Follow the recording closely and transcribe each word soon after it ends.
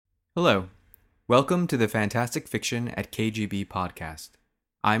Hello. Welcome to the Fantastic Fiction at KGB podcast.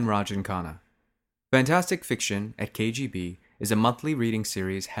 I'm Rajan Khanna. Fantastic Fiction at KGB is a monthly reading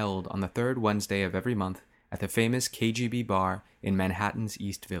series held on the third Wednesday of every month at the famous KGB bar in Manhattan's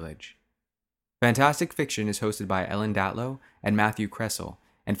East Village. Fantastic Fiction is hosted by Ellen Datlow and Matthew Kressel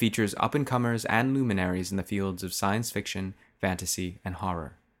and features up-and-comers and luminaries in the fields of science fiction, fantasy, and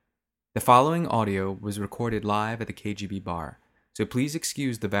horror. The following audio was recorded live at the KGB bar, so please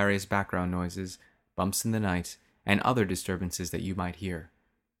excuse the various background noises, bumps in the night, and other disturbances that you might hear.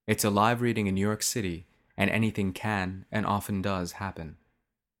 It's a live reading in New York City, and anything can and often does happen.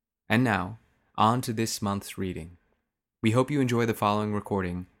 And now, on to this month's reading. We hope you enjoy the following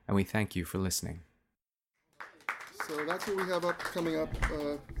recording, and we thank you for listening. So that's what we have coming up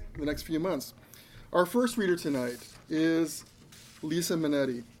the next few months. Our first reader tonight is Lisa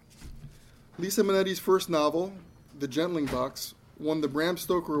Minetti. Lisa Minetti's first novel, The Gentling Box, won the Bram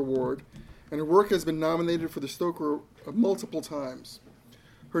Stoker Award, and her work has been nominated for the Stoker multiple times.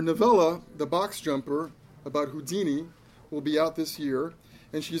 Her novella, The Box Jumper, about Houdini, will be out this year,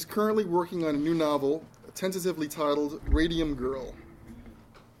 and she is currently working on a new novel, tentatively titled Radium Girl.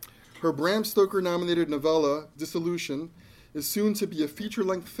 Her Bram Stoker-nominated novella, Dissolution, is soon to be a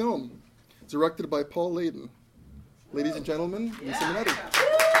feature-length film, directed by Paul Layden. Ladies and gentlemen, Lisa Minetti.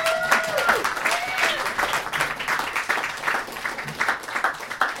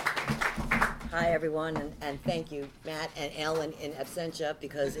 Hi, everyone, and thank you, Matt and Ellen in absentia,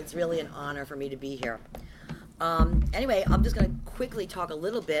 because it's really an honor for me to be here. Anyway, I'm just going to quickly talk a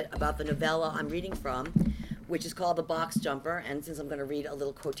little bit about the novella I'm reading from, which is called The Box Jumper, and since I'm going to read a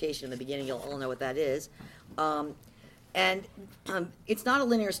little quotation in the beginning, you'll all know what that is. It's not a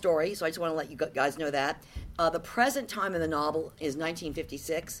linear story, so I just want to let you guys know that. The present time in the novel is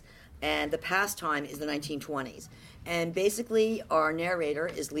 1956, and the past time is the 1920s. And basically, our narrator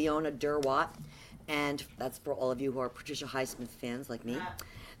is Leona Derwatt, and that's for all of you who are Patricia Highsmith fans like me.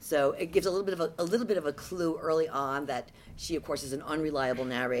 So it gives a little bit of a clue early on that she, of course, is an unreliable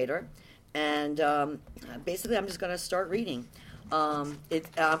narrator. And basically, I'm just going to start reading. I'm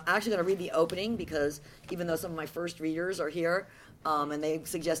actually going to read the opening because even though some of my first readers are here, and they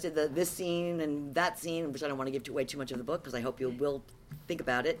suggested that this scene and that scene, which I don't want to give away too much of the book because I hope you will think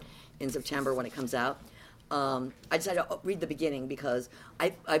about it in September when it comes out. I decided to read the beginning because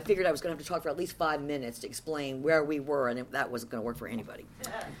I figured I was going to have to talk for at least 5 minutes to explain where we were, and that wasn't going to work for anybody.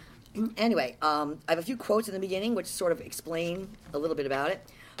 Anyway, I have a few quotes in the beginning which sort of explain a little bit about it.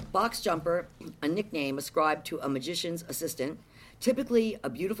 Box Jumper, a nickname ascribed to a magician's assistant, typically a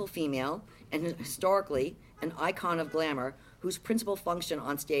beautiful female, and historically an icon of glamour, whose principal function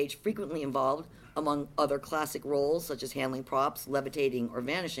on stage frequently involved, among other classic roles such as handling props, levitating, or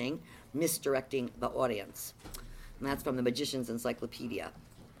vanishing, misdirecting the audience. And that's from the Magician's Encyclopedia.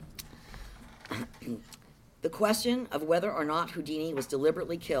 The question of whether or not Houdini was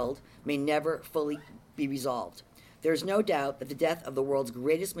deliberately killed may never fully be resolved. There is no doubt that the death of the world's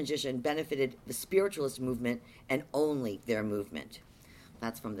greatest magician benefited the spiritualist movement and only their movement.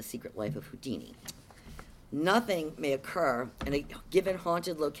 That's from The Secret Life of Houdini. Nothing may occur in a given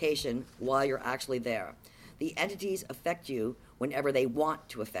haunted location while you're actually there. The entities affect you whenever they want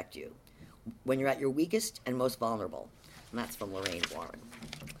to affect you, when you're at your weakest and most vulnerable. And that's from Lorraine Warren.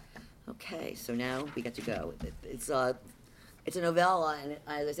 Okay, so now we get to go. It's a novella, and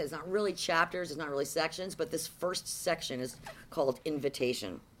as I said, it's not really chapters, it's not really sections, but this first section is called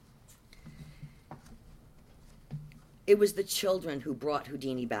Invitation. It was the children who brought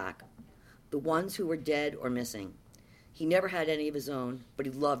Houdini back, the ones who were dead or missing. He never had any of his own, but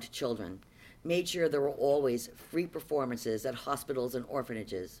he loved children, made sure there were always free performances at hospitals and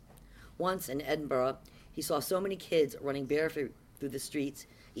orphanages. Once in Edinburgh, he saw so many kids running barefoot through the streets,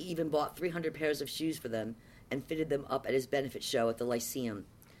 he even bought 300 pairs of shoes for them and fitted them up at his benefit show at the Lyceum.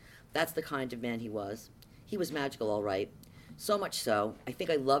 That's the kind of man he was. He was magical, all right. So much so, I think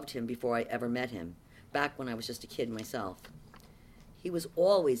I loved him before I ever met him, back when I was just a kid myself. He was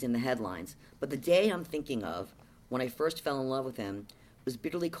always in the headlines, but the day I'm thinking of, when I first fell in love with him, was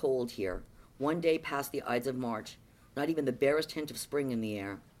bitterly cold here, one day past the Ides of March, not even the barest hint of spring in the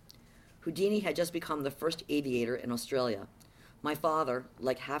air. Houdini had just become the first aviator in Australia. My father,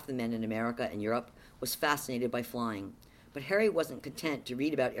 like half the men in America and Europe, was fascinated by flying. But Harry wasn't content to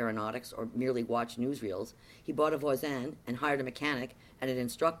read about aeronautics or merely watch newsreels. He bought a Voisin and hired a mechanic and an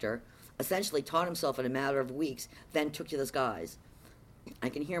instructor, essentially taught himself in a matter of weeks, then took to the skies. I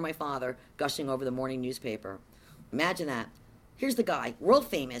can hear my father gushing over the morning newspaper. Imagine that. Here's the guy, world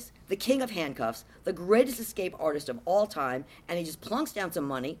famous, the king of handcuffs, the greatest escape artist of all time, and he just plunks down some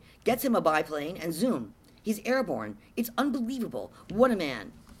money, gets him a biplane, and zoom. He's airborne. It's unbelievable. What a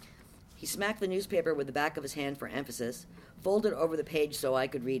man. He smacked the newspaper with the back of his hand for emphasis, folded over the page so I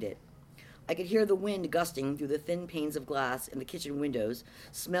could read it. I could hear the wind gusting through the thin panes of glass in the kitchen windows,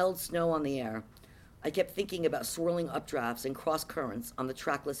 smelled snow on the air. I kept thinking about swirling updrafts and cross currents on the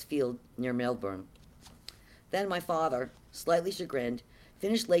trackless field near Melbourne. Then my father, slightly chagrined,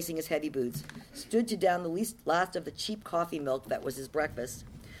 finished lacing his heavy boots, stood to down the last of the cheap coffee milk that was his breakfast,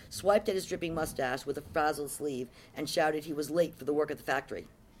 swiped at his dripping mustache with a frazzled sleeve, and shouted he was late for the work at the factory.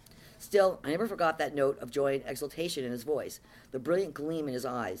 Still, I never forgot that note of joy and exultation in his voice, the brilliant gleam in his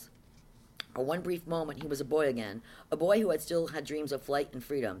eyes. For one brief moment he was a boy again, a boy who had still had dreams of flight and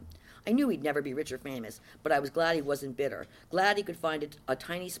freedom. I knew he'd never be rich or famous, but I was glad he wasn't bitter, glad he could find a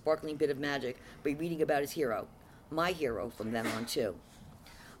tiny sparkling bit of magic by reading about his hero, my hero from then on too.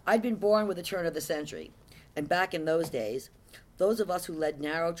 I'd been born with the turn of the century, and back in those days, those of us who led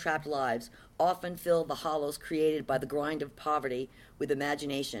narrow, trapped lives often filled the hollows created by the grind of poverty with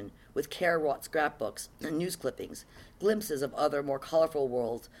imagination, with care-wrought scrapbooks and news clippings, glimpses of other, more colorful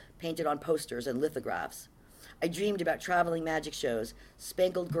worlds painted on posters and lithographs. I dreamed about traveling magic shows,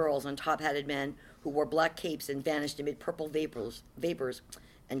 spangled girls on top-hatted men who wore black capes and vanished amid purple vapors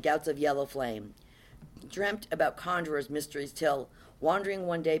and gouts of yellow flame. Dreamt about conjurers' mysteries till, wandering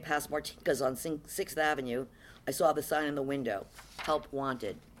one day past Martinka's on 6th Avenue, I saw the sign in the window, "Help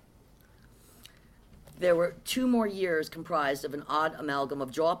Wanted." There were 2 more years comprised of an odd amalgam of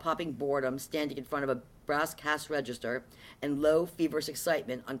jaw-popping boredom standing in front of a brass cash register and low, feverish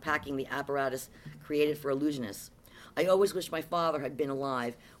excitement unpacking the apparatus created for illusionists. I always wished my father had been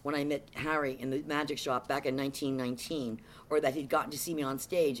alive when I met Harry in the magic shop back in 1919, or that he'd gotten to see me on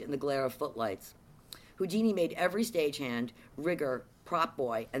stage in the glare of footlights. Houdini made every stagehand, rigger, prop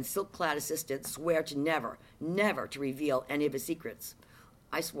boy, and silk-clad assistant swear to never, never to reveal any of his secrets.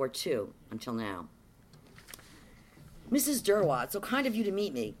 I swore too, until now. Mrs. Derwatt, so kind of you to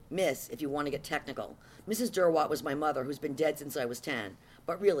meet me. Miss, if you want to get technical. Mrs. Derwatt was my mother, who's been dead since I was 10.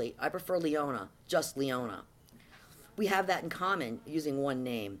 But really, I prefer Leona, just Leona. We have that in common, using one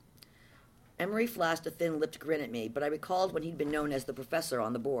name. Emery flashed a thin-lipped grin at me, but I recalled when he'd been known as the professor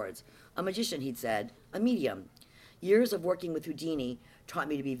on the boards. A magician, he'd said. A medium. Years of working with Houdini taught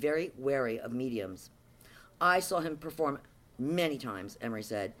me to be very wary of mediums. I saw him perform many times, Emery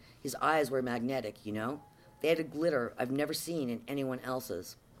said. His eyes were magnetic, you know. They had a glitter I've never seen in anyone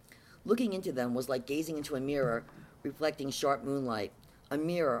else's. Looking into them was like gazing into a mirror reflecting sharp moonlight, a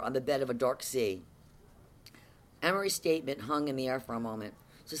mirror on the bed of a dark sea. Emery's statement hung in the air for a moment,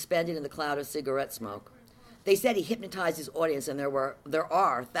 suspended in the cloud of cigarette smoke. They said he hypnotized his audience, and there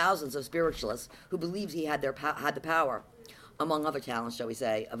are thousands of spiritualists who believed he had the power, among other talents, shall we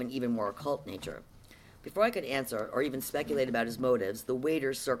say, of an even more occult nature. Before I could answer or even speculate about his motives, the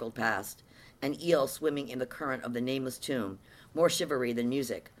waiters circled past, an eel swimming in the current of the nameless tomb, more chivalry than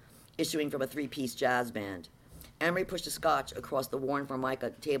music, issuing from a 3-piece jazz band. Emery pushed a scotch across the worn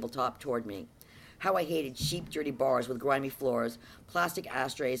formica tabletop toward me. How I hated cheap, dirty bars with grimy floors, plastic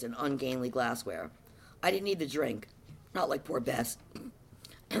ashtrays, and ungainly glassware. I didn't need the drink, not like poor Bess.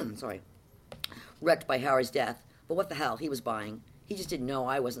 Sorry. Wrecked by Harry's death, but what the hell, he was buying. He just didn't know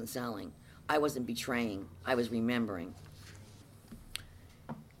I wasn't selling. I wasn't betraying. I was remembering.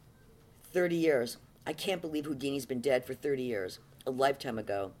 30 years. I can't believe Houdini's been dead for 30 years. A lifetime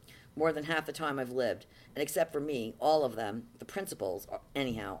ago. More than half the time I've lived. And except for me, all of them, the principals,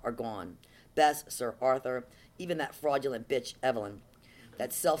 anyhow, are gone. Bess, Sir Arthur, even that fraudulent bitch, Evelyn.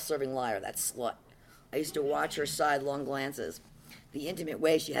 That self-serving liar, that slut. I used to watch her sidelong glances. The intimate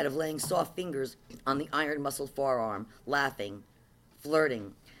way she had of laying soft fingers on the iron-muscled forearm, laughing,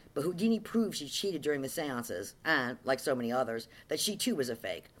 flirting. But Houdini proved she cheated during the seances, and, like so many others, that she too was a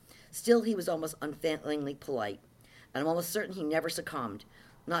fake. Still, he was almost unfailingly polite, and I'm almost certain he never succumbed,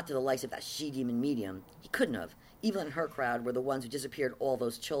 not to the likes of that she-demon medium. He couldn't have. Even in her crowd were the ones who disappeared all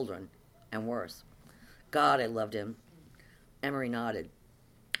those children, and worse. God, I loved him. Emery nodded.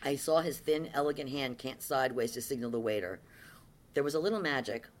 I saw his thin, elegant hand cant sideways to signal the waiter. There was a little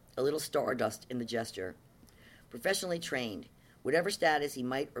magic, a little stardust in the gesture. Professionally trained, whatever status he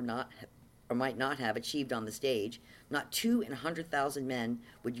might or might not have achieved on the stage, not 2 in 100,000 men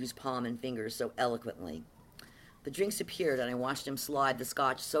would use palm and fingers so eloquently. The drinks appeared, and I watched him slide the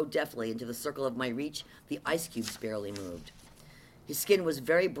scotch so deftly into the circle of my reach, the ice cubes barely moved. His skin was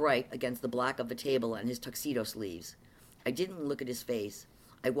very bright against the black of the table and his tuxedo sleeves. I didn't look at his face.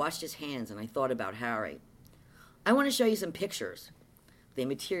 I watched his hands, and I thought about Harry. I want to show you some pictures. They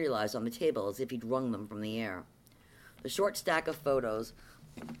materialized on the table as if he'd wrung them from the air. The short stack of photos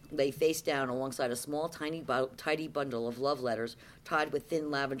lay face down alongside a small, tidy bundle of love letters tied with thin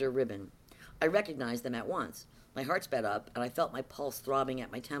lavender ribbon. I recognized them at once. My heart sped up, and I felt my pulse throbbing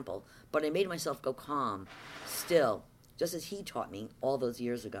at my temple, but I made myself go calm, still, just as he taught me all those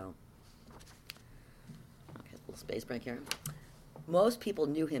years ago. Okay, a little space break here. Most people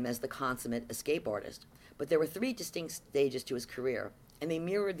knew him as the consummate escape artist, but there were 3 distinct stages to his career, and they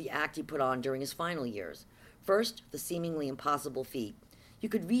mirrored the act he put on during his final years. First, the seemingly impossible feat. You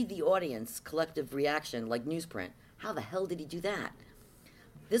could read the audience collective reaction like newsprint. How the hell did he do that?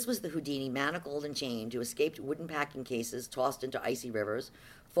 This was the Houdini manacled and chained who escaped wooden packing cases tossed into icy rivers,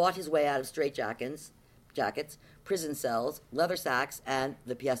 fought his way out of straitjackets, prison cells, leather sacks, and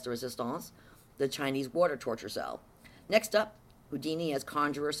the pièce de résistance, the Chinese water torture cell. Next up, Houdini as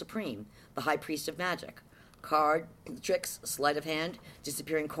Conjurer Supreme, the High Priest of Magic. Card tricks, sleight of hand,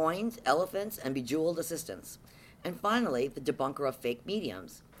 disappearing coins, elephants, and bejeweled assistants. And finally, the debunker of fake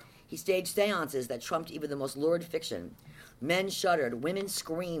mediums. He staged seances that trumped even the most lurid fiction. Men shuddered, women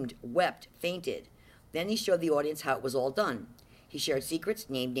screamed, wept, fainted. Then he showed the audience how it was all done. He shared secrets,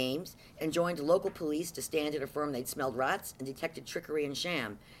 named names, and joined local police to stand and affirm they'd smelled rats and detected trickery and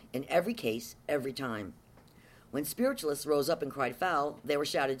sham, in every case, every time. When spiritualists rose up and cried foul, they were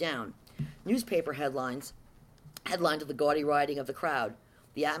shouted down. Newspaper headlined the gaudy rioting of the crowd,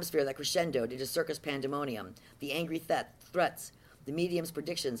 the atmosphere that crescendoed into circus pandemonium, the angry threats, the medium's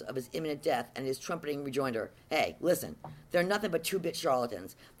predictions of his imminent death, and his trumpeting rejoinder. Hey, listen, they're nothing but 2-bit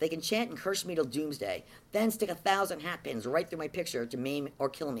charlatans. They can chant and curse me till doomsday, then stick 1,000 hat pins right through my picture to maim or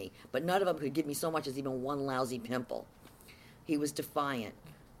kill me, but none of them could give me so much as even one lousy pimple. He was defiant,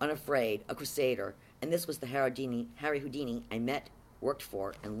 unafraid, a crusader, and this was the Harry Houdini I met, worked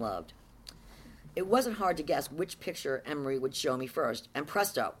for, and loved. It wasn't hard to guess which picture Emery would show me first, and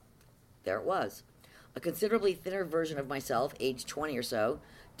presto, there it was. A considerably thinner version of myself, aged 20 or so,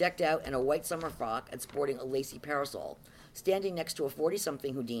 decked out in a white summer frock and sporting a lacy parasol, standing next to a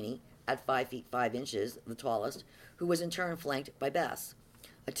 40-something Houdini, at 5 feet 5 inches, the tallest, who was in turn flanked by Bess.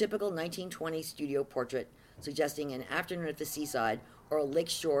 A typical 1920 studio portrait suggesting an afternoon at the seaside or a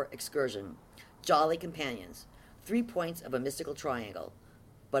lakeshore excursion. Jolly companions, 3 points of a mystical triangle.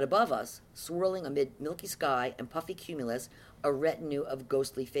 But above us, swirling amid milky sky and puffy cumulus, a retinue of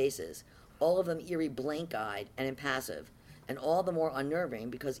ghostly faces, all of them eerie, blank-eyed and impassive, and all the more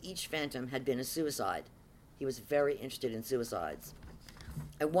unnerving because each phantom had been a suicide. He was very interested in suicides.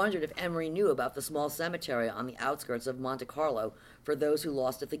 I wondered if Emery knew about the small cemetery on the outskirts of Monte Carlo for those who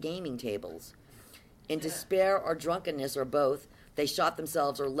lost at the gaming tables. In despair or drunkenness or both, they shot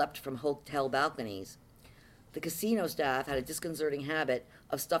themselves or leapt from hotel balconies. The casino staff had a disconcerting habit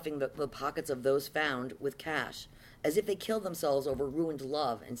of stuffing the pockets of those found with cash, as if they killed themselves over ruined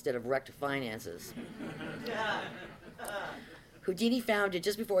love instead of wrecked finances. Houdini found it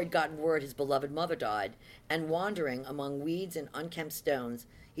just before he'd gotten word his beloved mother died, and wandering among weeds and unkempt stones,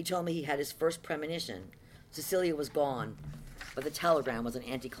 he told me he had his first premonition. Cecilia was gone, but the telegram was an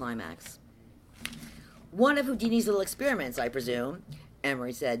anticlimax. One of Houdini's little experiments, I presume,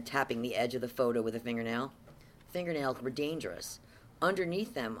 Emery said, tapping the edge of the photo with a fingernail. Fingernails were dangerous.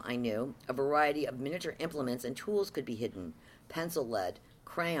 Underneath them, I knew, a variety of miniature implements and tools could be hidden. Pencil lead,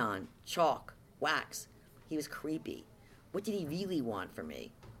 crayon, chalk, wax. He was creepy. What did he really want from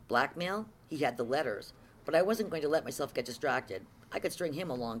me? Blackmail? He had the letters. But I wasn't going to let myself get distracted. I could string him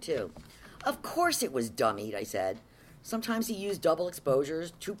along, too. Of course it was dummied, I said. Sometimes he used double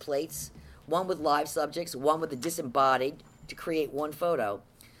exposures, 2 plates, one with live subjects, one with the disembodied, to create one photo.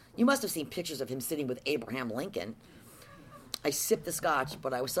 You must have seen pictures of him sitting with Abraham Lincoln. I sipped the scotch,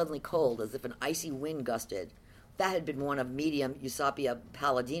 but I was suddenly cold, as if an icy wind gusted. That had been one of medium Eusapia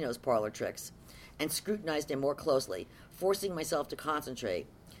Palladino's parlor tricks, and scrutinized him more closely, forcing myself to concentrate.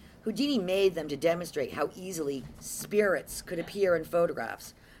 Houdini made them to demonstrate how easily spirits could appear in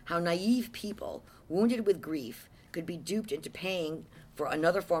photographs, how naive people, wounded with grief, could be duped into paying for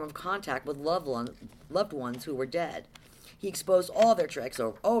another form of contact with loved ones who were dead. He exposed all their tricks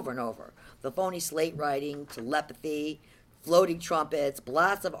over and over. The phony slate writing, telepathy, floating trumpets,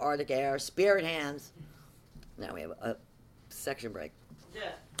 blasts of Arctic air, spirit hands. Now we have a section break.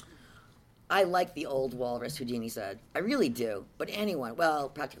 Yeah. I like the old walrus, Houdini said. I really do. But anyone, well,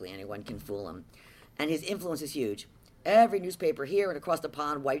 practically anyone, can fool him. And his influence is huge. Every newspaper here and across the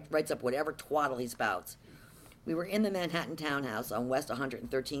pond writes up whatever twaddle he spouts. We were in the Manhattan townhouse on West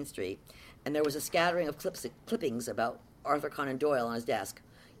 113th Street, and there was a scattering of clippings about Arthur Conan Doyle on his desk.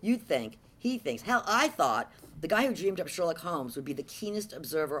 You'd think, he thinks, hell, I thought the guy who dreamed up Sherlock Holmes would be the keenest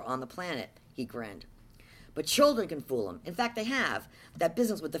observer on the planet, he grinned. But children can fool him. In fact, they have. That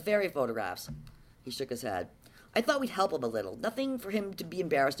business with the fairy photographs. He shook his head. I thought we'd help him a little. Nothing for him to be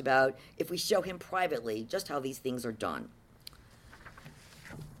embarrassed about if we show him privately just how these things are done.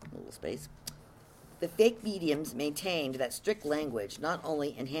 A little space. The fake mediums maintained that strict language not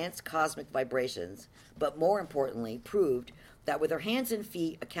only enhanced cosmic vibrations, but more importantly, proved that with her hands and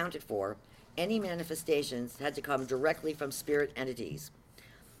feet accounted for, any manifestations had to come directly from spirit entities.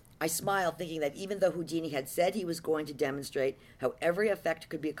 I smiled, thinking that even though Houdini had said he was going to demonstrate how every effect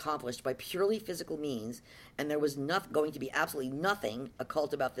could be accomplished by purely physical means, and there was going to be absolutely nothing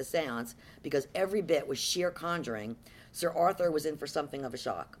occult about this seance, because every bit was sheer conjuring, Sir Arthur was in for something of a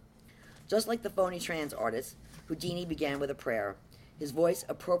shock. Just like the phony trance artist, Houdini began with a prayer, his voice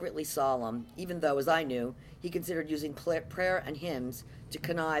appropriately solemn, even though, as I knew, he considered using prayer and hymns to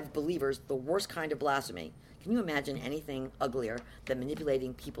connive believers the worst kind of blasphemy. Can you imagine anything uglier than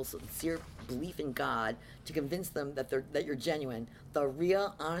manipulating people's sincere belief in God to convince them that you're genuine, the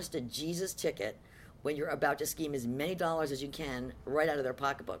real, honest-to-Jesus ticket, when you're about to scheme as many dollars as you can right out of their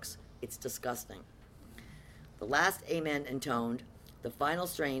pocketbooks? It's disgusting. The last amen intoned, the final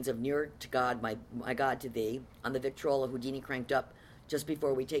strains of Nearer to God, my God to Thee, on the Victrola Houdini cranked up just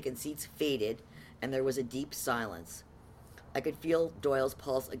before we'd taken seats faded, and there was a deep silence. I could feel Doyle's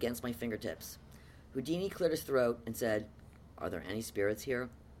pulse against my fingertips. Houdini cleared his throat and said, "Are there any spirits here?"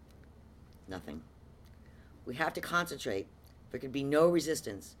 Nothing. We have to concentrate. There can be no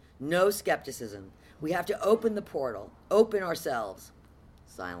resistance, no skepticism. We have to open the portal, open ourselves.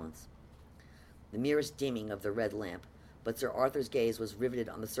 Silence. The merest dimming of the red lamp, but Sir Arthur's gaze was riveted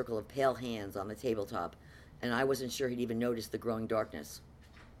on the circle of pale hands on the tabletop, and I wasn't sure he'd even noticed the growing darkness.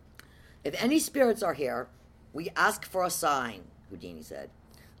 "If any spirits are here, we ask for a sign," Houdini said.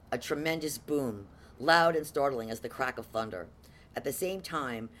 A tremendous boom, loud and startling as the crack of thunder. At the same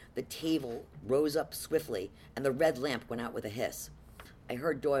time, the table rose up swiftly, and the red lamp went out with a hiss. I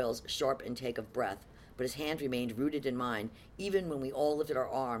heard Doyle's sharp intake of breath, but his hand remained rooted in mine, even when we all lifted our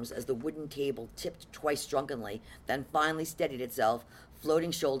arms as the wooden table tipped twice drunkenly, then finally steadied itself,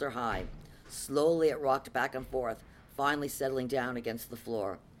 floating shoulder high. Slowly it rocked back and forth, finally settling down against the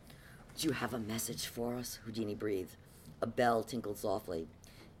floor. "Do you have a message for us?" Houdini breathed. A bell tinkled softly.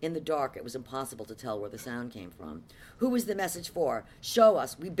 In the dark, it was impossible to tell where the sound came from. "Who was the message for? Show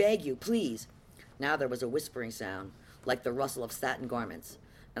us, we beg you, please." Now there was a whispering sound, like the rustle of satin garments,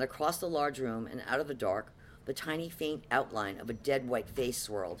 and across the large room and out of the dark, the tiny faint outline of a dead white face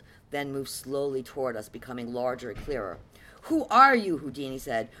swirled, then moved slowly toward us, becoming larger and clearer. "Who are you?" Houdini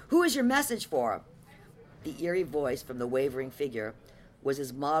said. "Who is your message for?" The eerie voice from the wavering figure was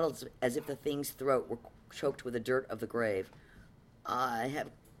as mottled as if the thing's throat were choked with the dirt of the grave. "I have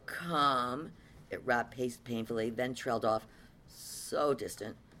come," it rapped painfully, then trailed off. So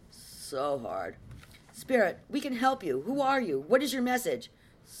distant, so hard. "Spirit, we can help you. Who are you? What is your message?"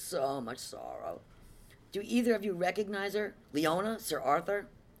 "So much sorrow." "Do either of you recognize her? Leona? Sir Arthur?"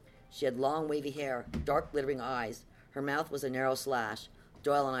 She had long wavy hair, dark glittering eyes. Her mouth was a narrow slash.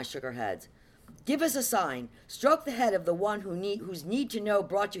 Doyle and I shook our heads. "Give us a sign. Stroke the head of the one whose need to know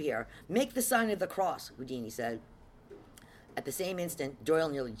brought you here. Make the sign of the cross," Houdini said. At the same instant, Doyle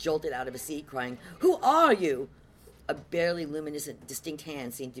nearly jolted out of his seat, crying, "Who are you?" A barely luminescent, distinct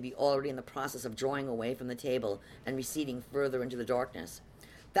hand seemed to be already in the process of drawing away from the table and receding further into the darkness.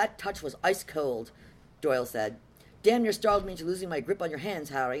 "That touch was ice cold," Doyle said. "Damn near startled me into losing my grip on your hands,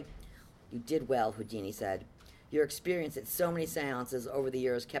 Harry." "You did well," Houdini said. "Your experience at so many seances over the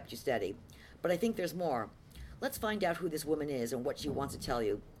years kept you steady. But I think there's more. Let's find out who this woman is and what she wants to tell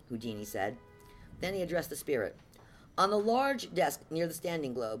you," Houdini said. Then he addressed the spirit. "On the large desk near the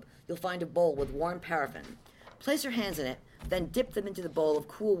standing globe, you'll find a bowl with warm paraffin. Place your hands in it, then dip them into the bowl of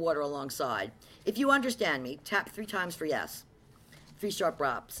cool water alongside. If you understand me, tap 3 times for yes." 3 sharp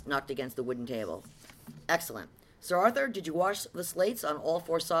raps knocked against the wooden table. "Excellent. Sir Arthur, did you wash the slates on all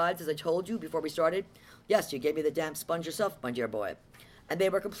 4 sides as I told you before we started?" "Yes, you gave me the damp sponge yourself, my dear boy." "And they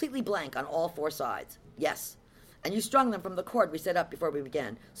were completely blank on all 4 sides?" "Yes." "And you strung them from the cord we set up before we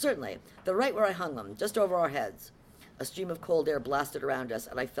began?" "Certainly. They're right where I hung them, just over our heads." A stream of cold air blasted around us,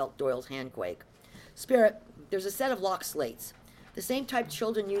 and I felt Doyle's hand quake. "Spirit, there's a set of locked slates, the same type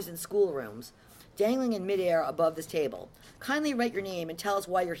children use in schoolrooms, dangling in midair above this table. Kindly write your name and tell us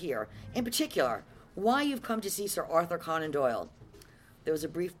why you're here. In particular, why you've come to see Sir Arthur Conan Doyle." There was a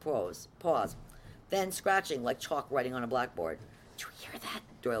brief pause. Then scratching like chalk writing on a blackboard. "Do you hear that?"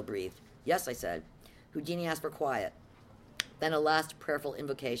 Doyle breathed. "Yes," I said. Houdini asked for quiet. Then a last prayerful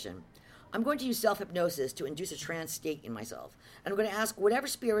invocation. "I'm going to use self-hypnosis to induce a trance state in myself, and I'm going to ask whatever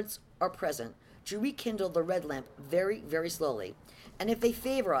spirits are present to rekindle the red lamp very, very slowly, and if they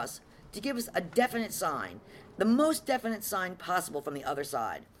favor us, to give us a definite sign, the most definite sign possible from the other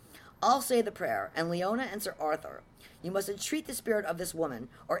side. I'll say the prayer, and Leona and Sir Arthur, you must entreat the spirit of this woman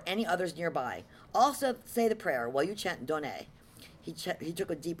or any others nearby. I'll say the prayer while you chant Donne. He took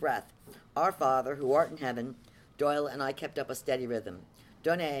a deep breath. Our Father, who art in heaven. Doyle and I kept up a steady rhythm.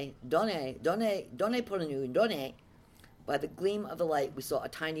 Donne, donne, donne, donne pour nous, donne. By the gleam of the light, we saw a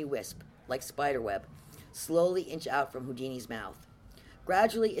tiny wisp, like spiderweb, slowly inch out from Houdini's mouth.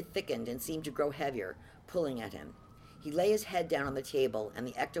 Gradually it thickened and seemed to grow heavier, pulling at him. He lay his head down on the table, and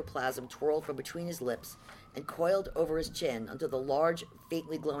the ectoplasm twirled from between his lips and coiled over his chin until the large,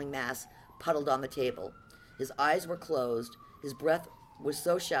 faintly glowing mass puddled on the table. His eyes were closed. His breath was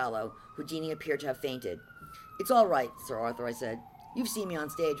so shallow, Houdini appeared to have fainted. "It's all right, Sir Arthur," I said. "You've seen me on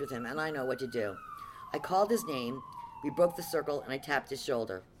stage with him, and I know what to do." I called his name. We broke the circle, and I tapped his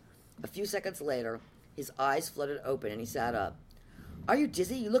shoulder. A few seconds later, his eyes fluttered open, and he sat up. "Are you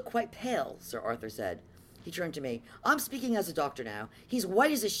dizzy? You look quite pale," Sir Arthur said. He turned to me. "I'm speaking as a doctor now. He's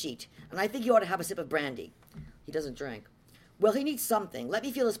white as a sheet, and I think you ought to have a sip of brandy." "He doesn't drink." "Well, he needs something. Let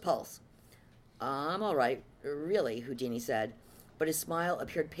me feel his pulse." "I'm all right, really," Houdini said, but his smile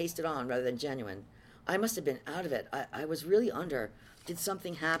appeared pasted on rather than genuine. "I must have been out of it. I was really under. Did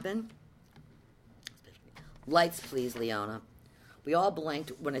something happen?" "Lights, please, Leona." We all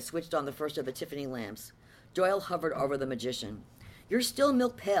blinked when I switched on the first of the Tiffany lamps. Doyle hovered over the magician. "You're still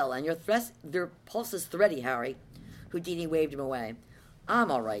milk pale, and your pulse is thready, Harry." Houdini waved him away.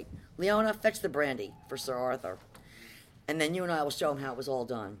 "I'm all right. Leona, fetch the brandy for Sir Arthur. And then you and I will show him how it was all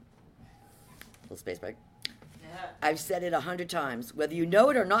done." Little space break. "I've said it 100 times. Whether you know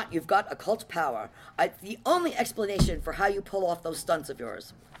it or not, you've got occult power. The only explanation for how you pull off those stunts of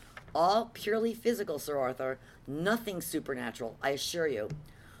yours. All purely physical, Sir Arthur. Nothing supernatural, I assure you.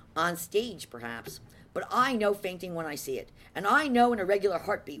 On stage, perhaps. But I know fainting when I see it. And I know an irregular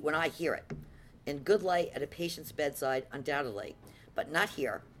heartbeat when I hear it. In good light at a patient's bedside, undoubtedly. But not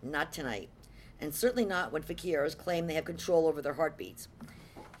here. Not tonight. And certainly not when fakirs claim they have control over their heartbeats."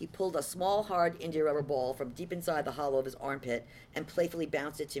 He pulled a small, hard India rubber ball from deep inside the hollow of his armpit and playfully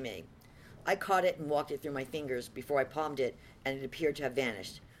bounced it to me. I caught it and walked it through my fingers before I palmed it, and it appeared to have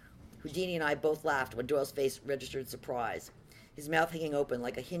vanished. Houdini and I both laughed when Doyle's face registered surprise, his mouth hanging open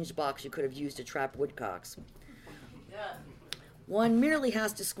like a hinged box you could have used to trap woodcocks. "One merely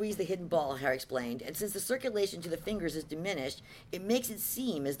has to squeeze the hidden ball," Harry explained, "and since the circulation to the fingers is diminished, it makes it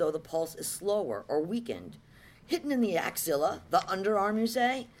seem as though the pulse is slower or weakened. Hidden in the axilla, the underarm, you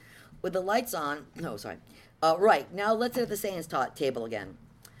say? With the lights on..." No, sorry. Right, now let's sit at the seance table again.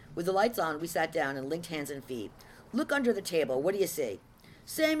 With the lights on, we sat down and linked hands and feet. "Look under the table. What do you see?"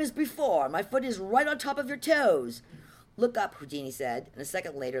 "Same as before. My foot is right on top of your toes." "Look up," Houdini said, and a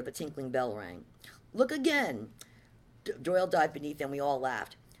second later the tinkling bell rang. "Look again." Doyle dived beneath and we all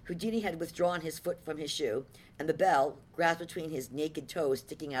laughed. Houdini had withdrawn his foot from his shoe, and the bell, grasped between his naked toes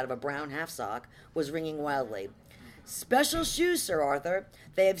sticking out of a brown half-sock, was ringing wildly. "Special shoes, Sir Arthur.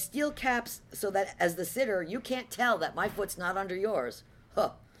 They have steel caps so that as the sitter you can't tell that my foot's not under yours."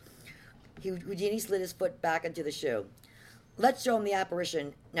 "Huh." Houdini slid his foot back into the shoe. "Let's show him the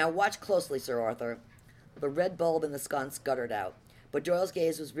apparition. Now watch closely, Sir Arthur." The red bulb in the sconce guttered out, but Doyle's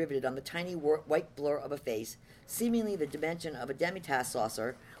gaze was riveted on the tiny white blur of a face, seemingly the dimension of a demitasse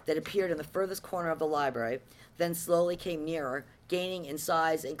saucer, that appeared in the furthest corner of the library, then slowly came nearer, gaining in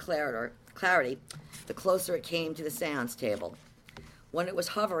size and clarity the closer it came to the seance table. When it was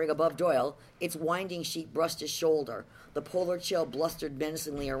hovering above Doyle, its winding sheet brushed his shoulder. The polar chill blustered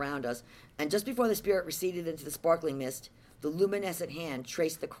menacingly around us, and just before the spirit receded into the sparkling mist, the luminescent hand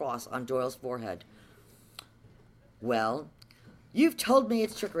traced the cross on Doyle's forehead. "Well, you've told me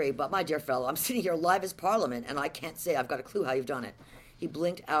it's trickery, but my dear fellow, I'm sitting here live as Parliament, and I can't say I've got a clue how you've done it." He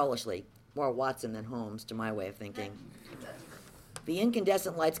blinked owlishly, more Watson than Holmes, to my way of thinking. The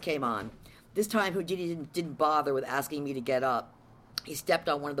incandescent lights came on. This time Houdini didn't bother with asking me to get up. He stepped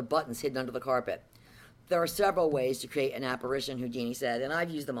on one of the buttons hidden under the carpet. "There are several ways to create an apparition," Houdini said, "and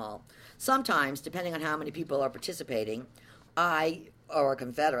I've used them all. Sometimes, depending on how many people are participating, I, or a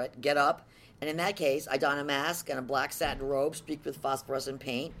confederate, get up, and in that case, I don a mask and a black satin robe streaked with phosphorescent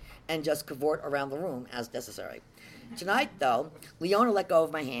paint and just cavort around the room as necessary. Tonight, though, Leona let go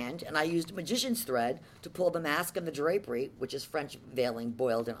of my hand, and I used magician's thread to pull the mask and the drapery, which is French veiling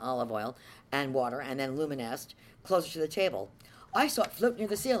boiled in olive oil and water and then luminesced, closer to the table. I saw it float near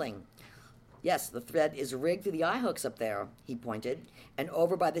the ceiling. Yes, the thread is rigged through the eye hooks up there," he pointed, "and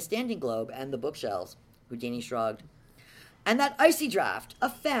over by the standing globe and the bookshelves." Houdini shrugged. "And that icy draft, a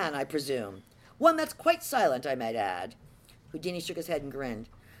fan, I presume. One that's quite silent, I might add." Houdini shook his head and grinned.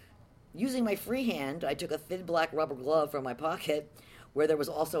 Using my free hand, I took a thin black rubber glove from my pocket, where there was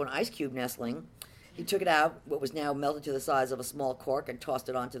also an ice cube nestling. He took it out, what was now melted to the size of a small cork, and tossed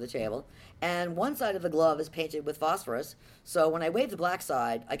it onto the table. And one side of the glove is painted with phosphorus, so when I wave the black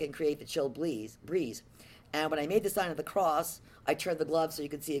side, I can create the chill breeze. And when I made the sign of the cross, I turned the glove so you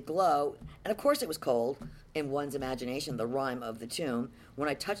could see it glow. And of course it was cold, in one's imagination, the rhyme of the tomb, when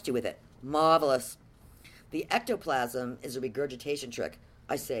I touched you with it. Marvelous. The ectoplasm is a regurgitation trick.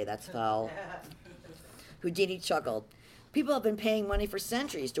 I say that's foul. Houdini chuckled. People have been paying money for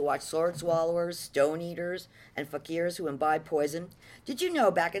centuries to watch sword swallowers, stone eaters, and fakirs who imbibe poison. Did you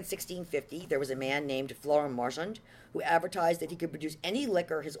know back in 1650 there was a man named Florent Marchand who advertised that he could produce any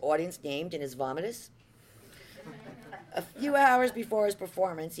liquor his audience named in his vomitus? A few hours before his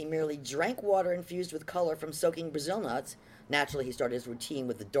performance, he merely drank water infused with color from soaking Brazil nuts. Naturally, he started his routine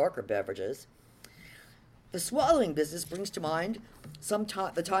with the darker beverages. The swallowing business brings to mind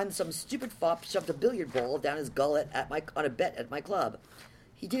the time some stupid fop shoved a billiard ball down his gullet on a bet at my club.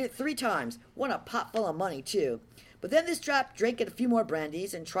 He did it 3 times, won a pot full of money, too. But then this chap drank a few more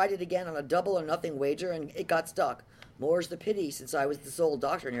brandies and tried it again on a double or nothing wager, and it got stuck. More's the pity, since I was the sole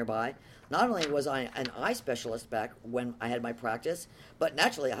doctor nearby. Not only was I an eye specialist back when I had my practice, but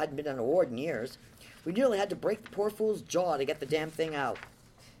naturally I hadn't been on a ward in years. We nearly had to break the poor fool's jaw to get the damn thing out.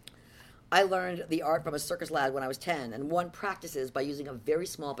 I learned the art from a circus lad when I was 10, and one practices by using a very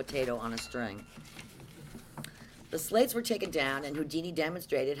small potato on a string. The slates were taken down, and Houdini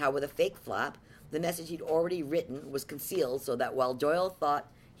demonstrated how with a fake flap, the message he'd already written was concealed so that while Doyle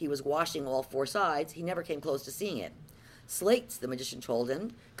thought he was washing all 4 sides, he never came close to seeing it. Slates, the magician told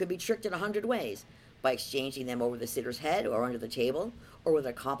him, could be tricked in 100 ways, by exchanging them over the sitter's head or under the table, or with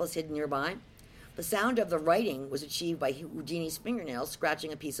an accomplice hidden nearby. The sound of the writing was achieved by Houdini's fingernails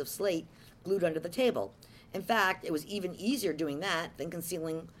scratching a piece of slate glued under the table. In fact, it was even easier doing that than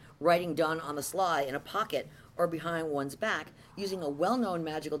concealing writing done on the sly in a pocket or behind one's back using a well-known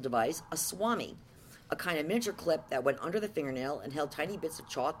magical device, a swami, a kind of miniature clip that went under the fingernail and held tiny bits of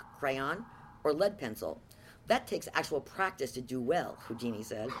chalk, crayon, or lead pencil. That takes actual practice to do well, Houdini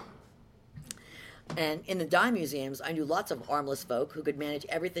said. And in the dime museums, I knew lots of armless folk who could manage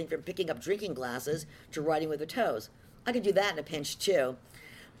everything from picking up drinking glasses to writing with their toes. I could do that in a pinch, too,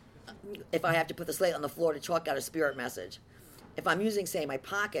 if I have to put the slate on the floor to chalk out a spirit message. If I'm using, say, my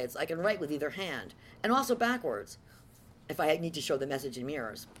pockets, I can write with either hand, and also backwards, if I need to show the message in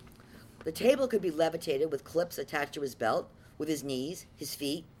mirrors. The table could be levitated with clips attached to his belt, with his knees, his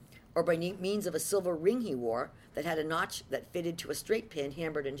feet, or by means of a silver ring he wore that had a notch that fitted to a straight pin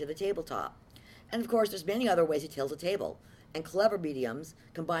hammered into the tabletop. And of course, there's many other ways to tilt a table, and clever mediums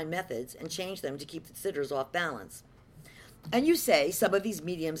combine methods and change them to keep the sitters off balance. And you say some of these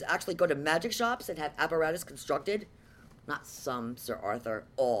mediums actually go to magic shops and have apparatus constructed? Not some, Sir Arthur,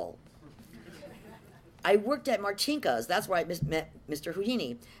 all. I worked at Martinka's, that's where I met Mr.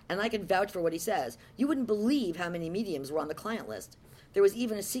 Houdini, and I can vouch for what he says. You wouldn't believe how many mediums were on the client list. There was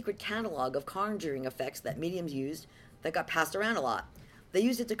even a secret catalog of conjuring effects that mediums used that got passed around a lot. They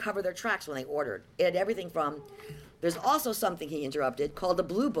used it to cover their tracks when they ordered. It had everything from... There's also something, he interrupted, called a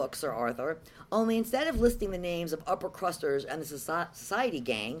blue book, Sir Arthur, only instead of listing the names of upper crusters and the society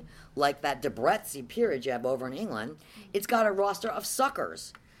gang, like that Debrezzi peerage you have over in England, it's got a roster of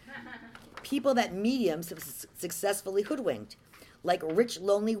suckers. People that mediums have successfully hoodwinked, like rich,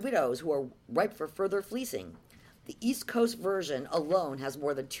 lonely widows who are ripe for further fleecing. The East Coast version alone has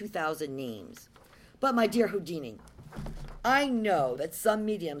more than 2,000 names. But my dear Houdini, I know that some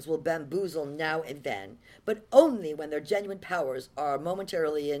mediums will bamboozle now and then, but only when their genuine powers are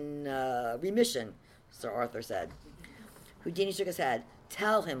momentarily in remission, Sir Arthur said. Houdini shook his head.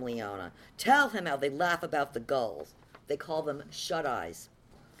 Tell him, Leona. Tell him how they laugh about the gulls. They call them shut-eyes,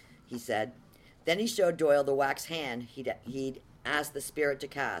 he said. Then he showed Doyle the wax hand he'd asked the spirit to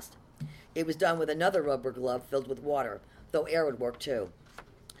cast. It was done with another rubber glove filled with water, though air would work too.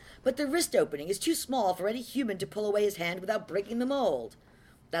 But the wrist opening is too small for any human to pull away his hand without breaking the mold.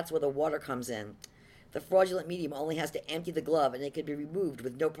 That's where the water comes in. The fraudulent medium only has to empty the glove and it can be removed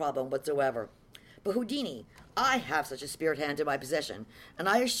with no problem whatsoever. But Houdini, I have such a spirit hand in my possession, and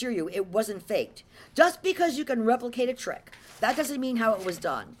I assure you it wasn't faked. Just because you can replicate a trick, that doesn't mean how it was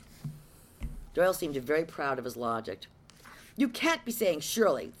done. Doyle seemed very proud of his logic. You can't be saying,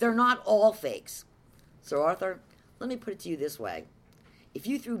 surely, they're not all fakes. Sir Arthur, let me put it to you this way. If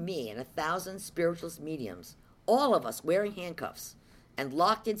you threw me and 1,000 spiritualist mediums, all of us wearing handcuffs, and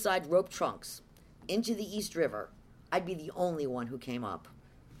locked inside rope trunks, into the East River, I'd be the only one who came up.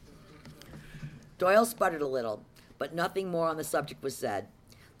 Doyle sputtered a little, but nothing more on the subject was said.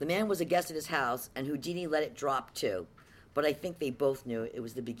 The man was a guest at his house, and Houdini let it drop too, but I think they both knew it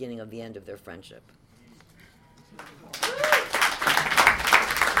was the beginning of the end of their friendship.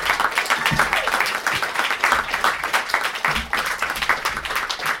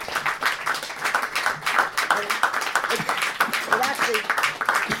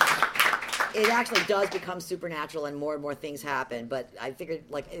 it actually does become supernatural and more things happen. But I figured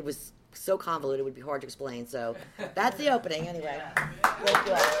like it was so convoluted it would be hard to explain. So that's the opening anyway. Thank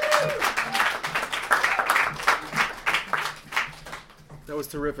you. That was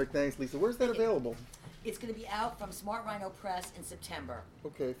terrific. Thanks, Lisa. Where's that available? It's going to be out from Smart Rhino Press in September.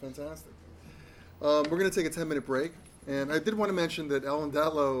 Okay, fantastic. We're going to take a 10-minute break. And I did want to mention that Alan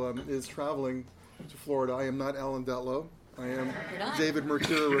Datlow is traveling to Florida. I am not Alan Datlow. I am David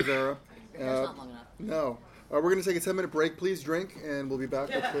Mercura Rivera. That's not long enough. No. We're going to take a 10-minute break. Please drink, and we'll be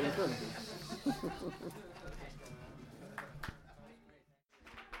back at 7:30.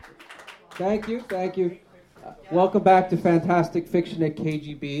 Thank you. Welcome back to Fantastic Fiction at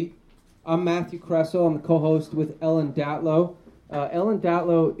KGB. I'm Matthew Kressel. I'm the co-host with Ellen Datlow. Ellen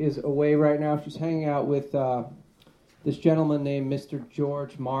Datlow is away right now. She's hanging out with this gentleman named Mr.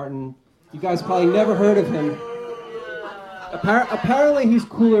 George Martin. You guys probably never heard of him. Apparently he's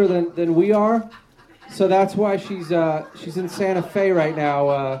cooler than we are, so that's why she's in Santa Fe right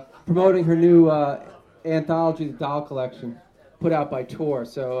now promoting her new anthology, The Doll Collection, put out by Tor.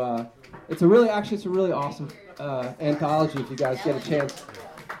 So it's a really awesome anthology if you guys get a chance.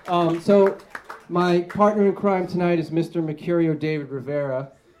 So my partner in crime tonight is Mr. Mercurio David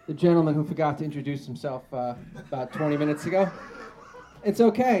Rivera, the gentleman who forgot to introduce himself about 20 minutes ago. It's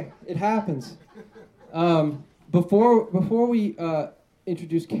okay. It happens. Before we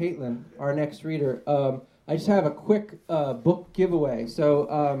introduce Caitlin, our next reader, I just have a quick book giveaway.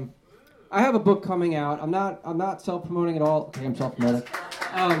 So I have a book coming out. I'm not self-promoting at all. Okay, I'm self-promoting.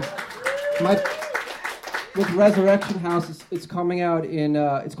 With Resurrection House, it's coming out in.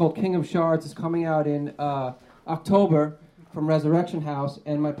 It's called King of Shards. It's coming out in October from Resurrection House,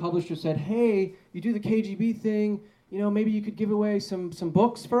 and my publisher said, "Hey, you do the KGB thing. You know, maybe you could give away some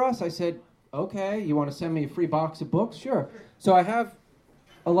books for us." I said, "Okay, you want to send me a free box of books? Sure." So I have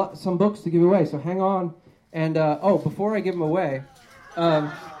some books to give away. So hang on, and before I give them away,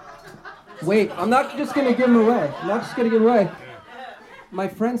 wait, I'm not just gonna give them away. My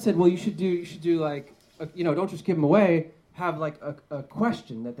friend said, "Well, you should do like, don't just give them away. Have like a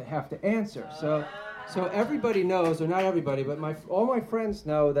question that they have to answer." So everybody knows, or not everybody, but all my friends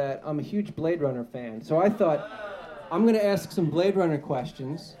know that I'm a huge Blade Runner fan. So I thought I'm going to ask some Blade Runner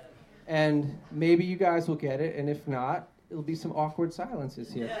questions, and maybe you guys will get it, and if not, it'll be some awkward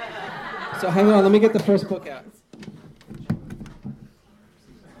silences here. So hang on, let me get the first book out.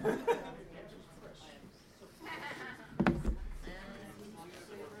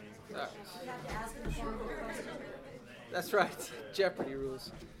 That's right, Jeopardy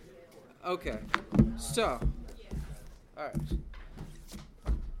rules. Okay, so, all right.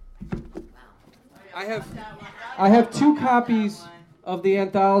 I have 2 copies of the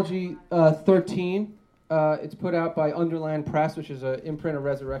anthology 13. It's put out by Underland Press, which is an imprint of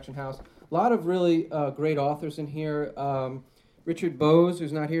Resurrection House. A lot of really great authors in here. Richard Bowes,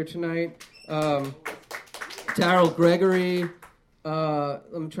 who's not here tonight. Daryl Gregory.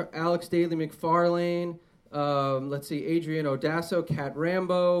 Alex Daly McFarlane. Let's see, Adrian Odasso, Kat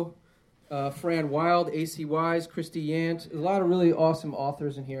Rambo, Fran Wild, A.C. Wise, Christy Yant. A lot of really awesome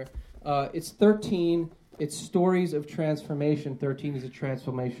authors in here. It's 13. It's Stories of Transformation. 13 is a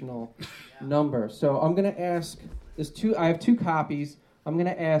transformational number. So I'm going to ask, I have 2 copies. I'm going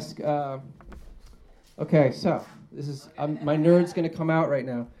to ask, okay, so this is, my nerd's going to come out right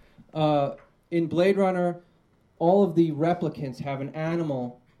now. In Blade Runner, all of the replicants have an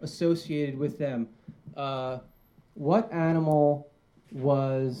animal associated with them. What animal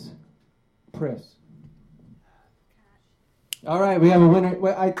was Pris? All right, we have a winner.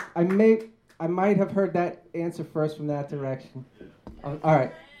 Well, I might have heard that answer first from that direction. All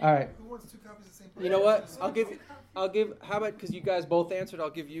right. Who wants 2 copies of the same book? You know what? I'll give. How about, because you guys both answered,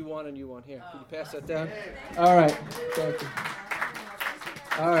 I'll give you one and you one. Here, can you pass that down? All right. Thank you.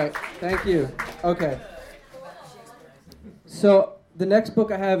 All right. Thank you. Okay. So the next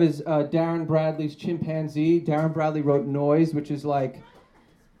book I have is Darren Bradley's Chimpanzee. Darren Bradley wrote Noise, which is like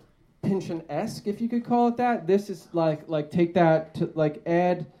Pynchon-esque, if you could call it that. This is like take that to like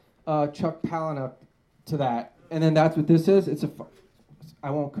add Chuck Palahniuk to that, and then that's what this is. I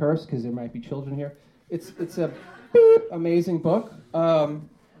won't curse because there might be children here. It's a amazing book.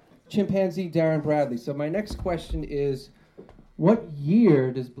 Chimpanzee, Darren Bradley. So my next question is, what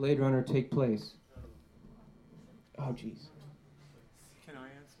year does Blade Runner take place? Oh, geez. Can I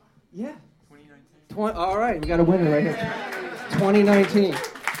answer? Yeah. 2019. All right, we got a winner right here. 2019.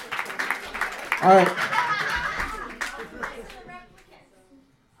 All right.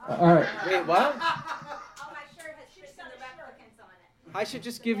 All right. Wait, what? Oh, my shirt has Tristan the replicants on it. I should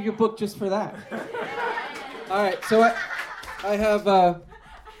just give you a book just for that. All right, so I have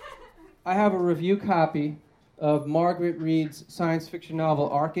I have a review copy of Margaret Reed's science fiction novel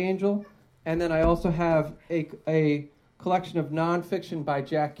Archangel, and then I also have a collection of nonfiction by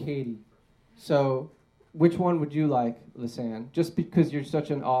Jack Cady. So, which one would you like, Lisanne? Just because you're such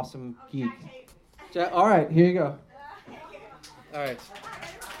an awesome geek. All right, here you go. All right.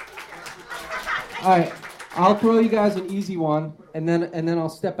 All right. I'll throw you guys an easy one, and then I'll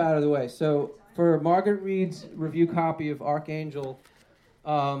step out of the way. So, for Margaret Reed's review copy of Archangel,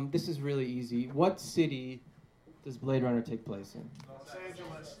 this is really easy. What city does Blade Runner take place in? Los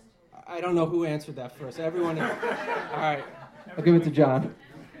Angeles. I don't know who answered that first. Everyone. All right. I'll give it to John.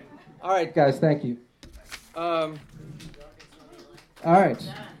 All right, guys. Thank you. All right.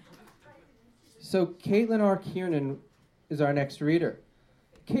 So Caitlin R. Kiernan is our next reader.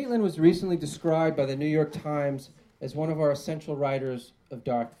 Caitlin was recently described by the New York Times as one of our essential writers of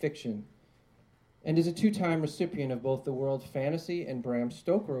dark fiction, and is a two-time recipient of both the World Fantasy and Bram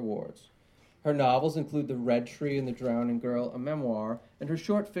Stoker Awards. Her novels include The Red Tree and The Drowning Girl, a memoir, and her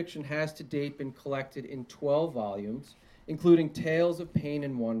short fiction has to date been collected in 12 volumes, including Tales of Pain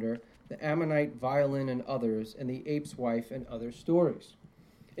and Wonder, The Ammonite Violin and Others, and The Ape's Wife and Other Stories.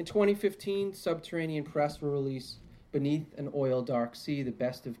 In 2015, Subterranean Press will release Beneath an Oil Dark Sea, the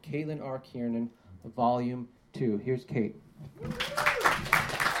best of Caitlin R. Kiernan, Volume 2. Here's Kate.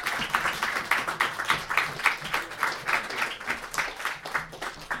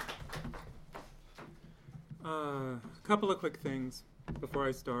 A couple of quick things before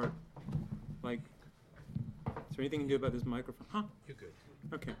I start. Like, is there anything you can do about this microphone? Huh? You're good.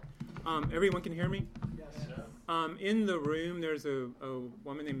 Okay. Everyone can hear me? Yes. In the room, there's a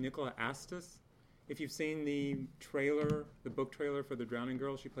woman named Nicola Astis. If you've seen the trailer, the book trailer for The Drowning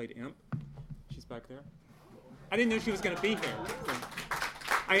Girl, she played Imp. She's back there. I didn't know she was going to be here. So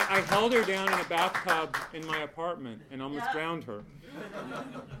I held her down in a bathtub in my apartment and almost drowned her.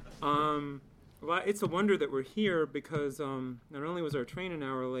 Well, it's a wonder that we're here because not only was our train an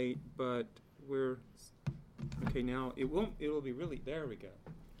hour late, but we're okay now. It will be really. There we go.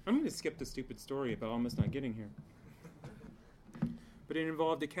 I'm going to skip the stupid story about almost not getting here. But it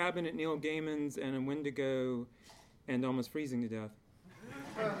involved a cabin at Neil Gaiman's and a Wendigo, and almost freezing to death.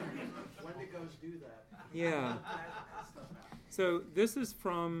 Wendigos do that. Yeah. So this is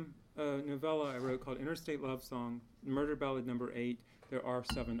from a novella I wrote called Interstate Love Song, Murder Ballad Number 8. There are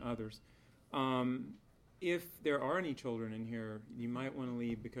 7 others. If there are any children in here, you might want to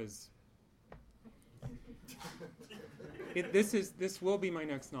leave because this will be my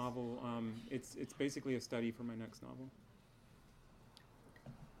next novel. It's basically a study for my next novel.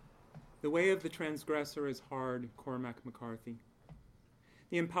 The Way of the Transgressor is Hard, Cormac McCarthy.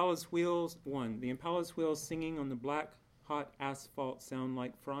 The Impala's wheels singing on the black, hot asphalt sound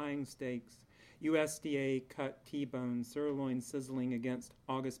like frying steaks. USDA cut T-bone sirloin sizzling against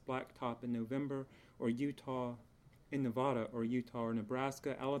August blacktop in November, or Nevada, or Utah, or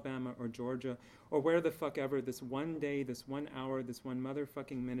Nebraska, Alabama, or Georgia, or where the fuck ever this one day, this 1 hour, this one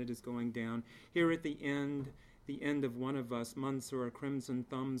motherfucking minute is going down. Here at the end of One of Us, months or a crimson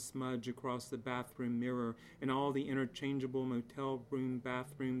thumb smudge across the bathroom mirror, and all the interchangeable motel room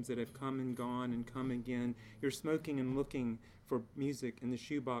bathrooms that have come and gone and come again. You're smoking and looking for music in the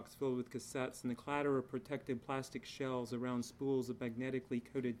shoebox filled with cassettes, and the clatter of protected plastic shells around spools of magnetically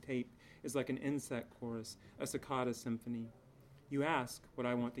coated tape is like an insect chorus, a cicada symphony. You ask what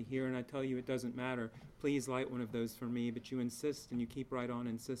I want to hear, and I tell you it doesn't matter. Please light one of those for me, but you insist, and you keep right on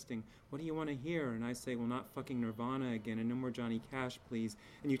insisting. What do you want to hear? And I say, well, not fucking Nirvana again, and no more Johnny Cash, please.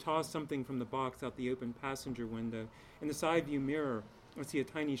 And you toss something from the box out the open passenger window. In the side view mirror, I see a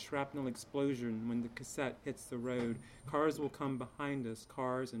tiny shrapnel explosion when the cassette hits the road. Cars will come behind us,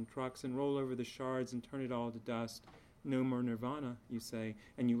 cars and trucks, and roll over the shards and turn it all to dust. No more Nirvana, you say,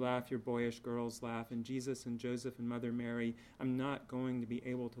 and you laugh your boyish girls' laugh, and Jesus and Joseph and Mother Mary. I'm not going to be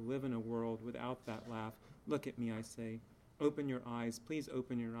able to live in a world without that laugh. Look at me, I say. Open your eyes, please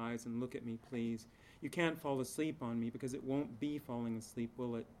open your eyes and look at me, please. You can't fall asleep on me because it won't be falling asleep,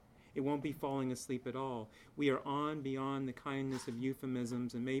 will it? It won't be falling asleep at all. We are on beyond the kindness of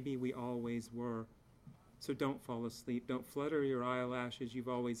euphemisms, and maybe we always were. So don't fall asleep. Don't flutter your eyelashes you've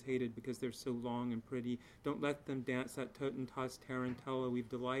always hated because they're so long and pretty. Don't let them dance that Totentanz tarantella we've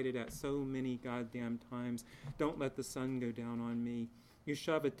delighted at so many goddamn times. Don't let the sun go down on me. You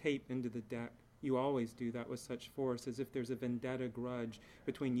shove a tape into the deck. You always do that with such force, as if there's a vendetta grudge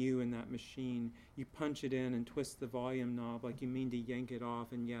between you and that machine. You punch it in and twist the volume knob like you mean to yank it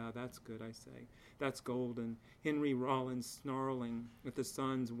off, and yeah, that's good, I say. That's golden. Henry Rollins snarling with the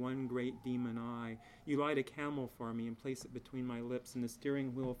sun's one great demon eye. You light a Camel for me and place it between my lips, and the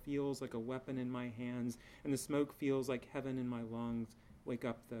steering wheel feels like a weapon in my hands, and the smoke feels like heaven in my lungs. Wake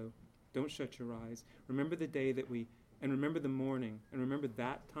up, though. Don't shut your eyes. Remember the day that and remember the morning, and remember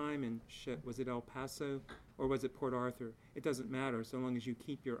that time in, was it El Paso or was it Port Arthur? It doesn't matter so long as you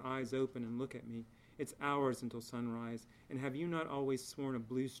keep your eyes open and look at me. It's hours until sunrise, and have you not always sworn a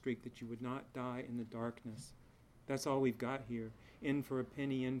blue streak that you would not die in the darkness? That's all we've got here. In for a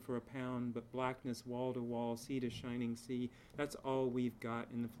penny, in for a pound, but blackness wall to wall, sea to shining sea. That's all we've got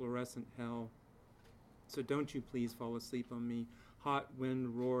in the fluorescent hell. So don't you please fall asleep on me. Hot wind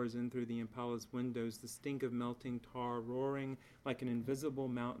roars in through the Impala's windows, the stink of melting tar roaring like an invisible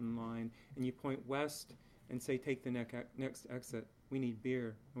mountain line, and you point west and say, take the next exit. We need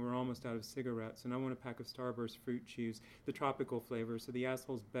beer, and we're almost out of cigarettes, and I want a pack of Starburst fruit chews, the tropical flavor, so the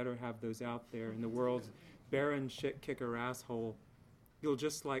assholes better have those out there in the world's barren shit-kicker asshole. You'll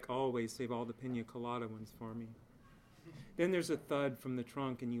just like always save all the pina colada ones for me. Then there's a thud from the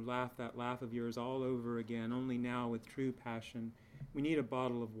trunk, and you laugh that laugh of yours all over again, only now with true passion. We need a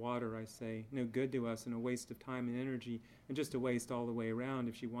bottle of water, I say. No good to us and a waste of time and energy, and just a waste all the way around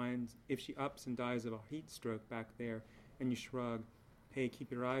if she ups and dies of a heat stroke back there. And you shrug. Hey,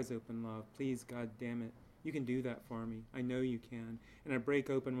 keep your eyes open, love. Please, God damn it. You can do that for me. I know you can. And I break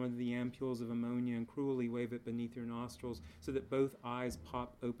open one of the ampules of ammonia and cruelly wave it beneath your nostrils so that both eyes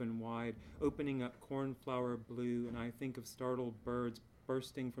pop open wide, opening up cornflower blue, and I think of startled birds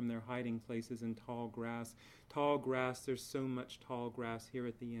bursting from their hiding places in tall grass. Tall grass, there's so much tall grass here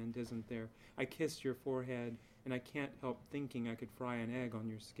at the end, isn't there? I kiss your forehead, and I can't help thinking I could fry an egg on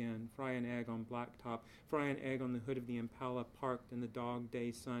your skin, fry an egg on blacktop, fry an egg on the hood of the Impala parked in the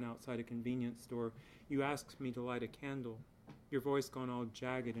dog-day sun outside a convenience store. You asked me to light a candle, your voice gone all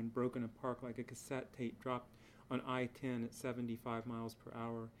jagged and broken apart like a cassette tape dropped on I-10 at 75 miles per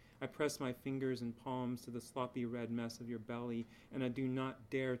hour. I press my fingers and palms to the sloppy red mess of your belly, and I do not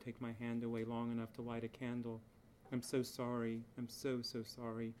dare take my hand away long enough to light a candle. I'm so sorry. I'm so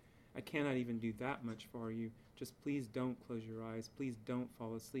sorry. I cannot even do that much for you. Just please don't close your eyes. Please don't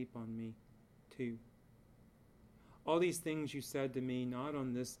fall asleep on me, too. All these things you said to me, not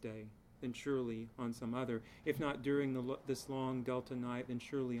on this day, then surely on some other. If not during this long Delta night, then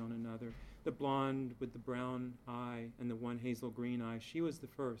surely on another. The blonde with the brown eye and the one hazel green eye, she was the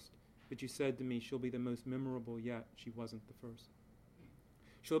first. But you said to me, she'll be the most memorable yet. She wasn't the first.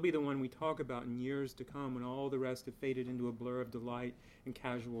 She'll be the one we talk about in years to come when all the rest have faded into a blur of delight and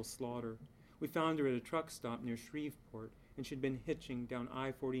casual slaughter. We found her at a truck stop near Shreveport, and she'd been hitching down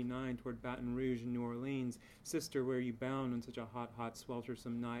I-49 toward Baton Rouge and New Orleans. Sister, where you bound on such a hot,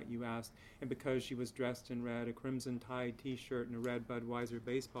 sweltersome night, you asked, and because she was dressed in red, a crimson-tied T-shirt and a red Budweiser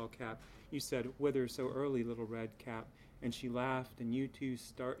baseball cap, you said, whither so early, little red cap? And she laughed, and you two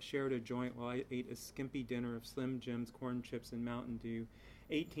shared a joint while I ate a skimpy dinner of Slim Jim's corn chips and Mountain Dew.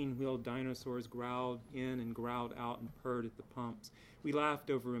 18-wheeled dinosaurs growled in and growled out and purred at the pumps. We laughed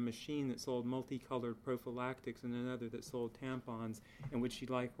over a machine that sold multicolored prophylactics and another that sold tampons. And would she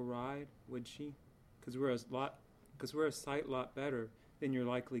like a ride? Would she? Because we're a sight lot better than you're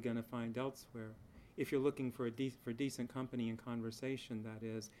likely going to find elsewhere. If you're looking for decent company and conversation, that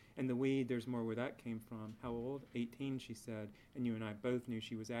is. And the weed, there's more where that came from. How old? 18, she said. And you and I both knew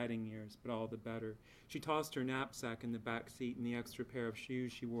she was adding years, but all the better. She tossed her knapsack in the back seat and the extra pair of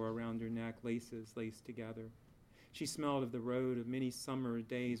shoes she wore around her neck, laces laced together. She smelled of the road, of many summer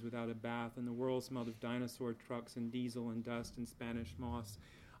days without a bath, and the world smelled of dinosaur trucks and diesel and dust and Spanish moss.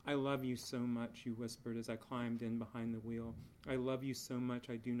 I love you so much, you whispered as I climbed in behind the wheel. I love you so much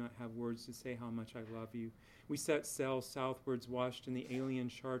I do not have words to say how much I love you. We set sail southwards, washed in the alien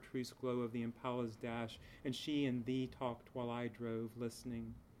chartreuse glow of the Impala's dash, and she and thee talked while I drove,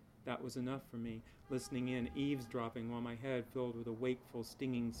 listening. That was enough for me, listening in, eavesdropping while my head filled with a wakeful,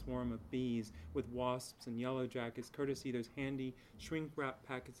 stinging swarm of bees, with wasps and yellow jackets, courtesy those handy, shrink-wrapped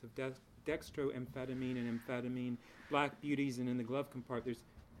packets of dextroamphetamine and amphetamine, black beauties, and in the glove compartment there's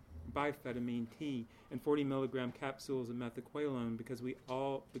biphetamine tea and 40 milligram capsules of methaqualone because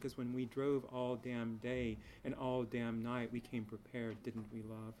when we drove all damn day and all damn night, we came prepared, didn't we,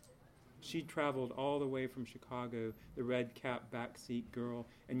 love? She traveled all the way from Chicago, the red-capped backseat girl,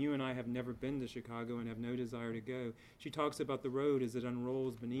 and you and I have never been to Chicago and have no desire to go. She talks about the road as it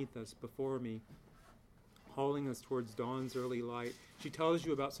unrolls beneath us, before me, hauling us towards dawn's early light. She tells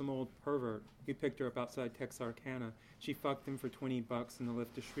you about some old pervert who picked her up outside Texarkana. She fucked him for $20 in the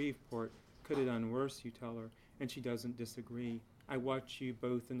lift to Shreveport. Could have done worse, you tell her, and she doesn't disagree. I watch you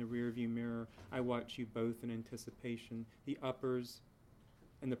both in the rearview mirror. I watch you both in anticipation. The uppers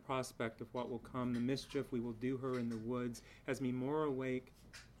and the prospect of what will come, the mischief we will do her in the woods, has me more awake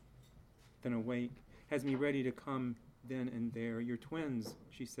than awake, has me ready to come then and there. You're twins,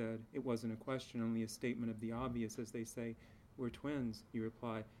 she said. It wasn't a question, only a statement of the obvious, as they say. We're twins, you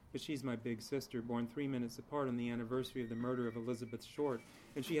reply. But she's my big sister, born 3 minutes apart on the anniversary of the murder of Elizabeth Short,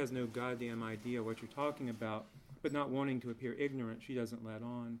 and she has no goddamn idea what you're talking about. But not wanting to appear ignorant, she doesn't let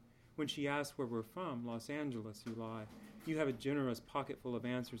on. When she asks where we're from, Los Angeles, you lie. You have a generous pocketful of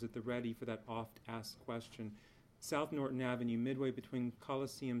answers at the ready for that oft-asked question. South Norton Avenue, midway between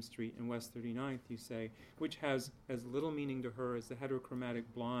Coliseum Street and West 39th, you say, which has as little meaning to her as the heterochromatic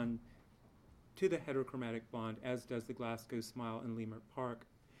blonde, as does the Glasgow smile in Leimert Park.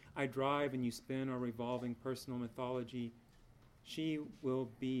 I drive and you spin our revolving personal mythology. She will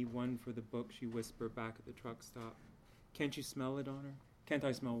be one for the books, you whisper back at the truck stop. Can't you smell it on her? Can't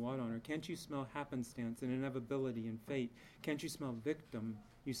I smell what on her? Can't you smell happenstance and inevitability and fate? Can't you smell victim?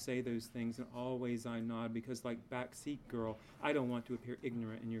 You say those things, and always I nod, because like backseat girl, I don't want to appear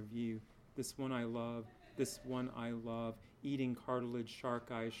ignorant in your view. This one I love, eating cartilage,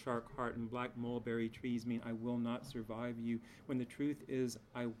 shark eyes, shark heart, and black mulberry trees mean I will not survive you, when the truth is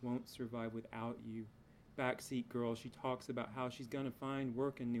I won't survive without you. Backseat girl, she talks about how she's going to find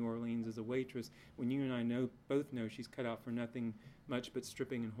work in New Orleans as a waitress, when you and I both know she's cut out for nothing much but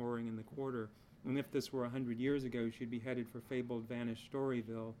stripping and whoring in the quarter. And if this were 100 years ago, she'd be headed for fabled vanished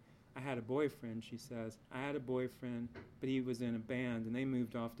Storyville. I had a boyfriend, she says. I had a boyfriend, but he was in a band, and they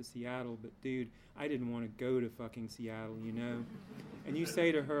moved off to Seattle. But, dude, I didn't want to go to fucking Seattle, you know? And you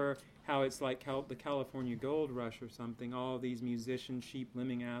say to her how it's like the California Gold Rush or something, all these musician,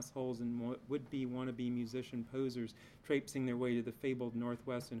 sheep-limbing assholes and would-be, wannabe musician posers traipsing their way to the fabled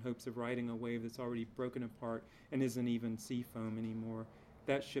Northwest in hopes of riding a wave that's already broken apart and isn't even sea foam anymore.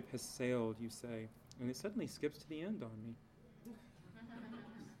 That ship has sailed, you say, and it suddenly skips to the end on me.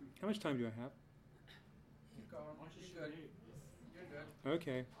 How much time do I have? Keep going. You're good.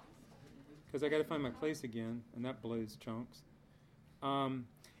 Okay. Because I got to find my place again, and that blows chunks.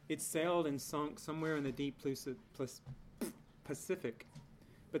 It sailed and sunk somewhere in the deep Pacific.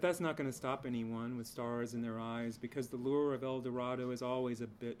 But that's not going to stop anyone with stars in their eyes, because the lure of El Dorado is always a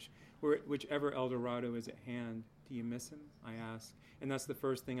bitch, whichever El Dorado is at hand. Do you miss him? I ask. And that's the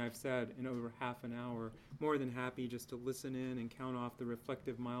first thing I've said in over half an hour, more than happy just to listen in and count off the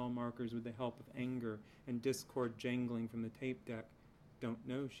reflective mile markers with the help of anger and discord jangling from the tape deck. Don't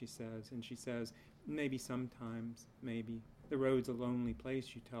know, she says. And she says, maybe sometimes, maybe. The road's a lonely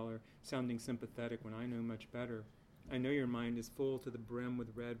place, you tell her, sounding sympathetic when I know much better. I know your mind is full to the brim with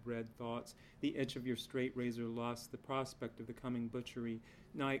red thoughts, the itch of your straight razor lust, the prospect of the coming butchery.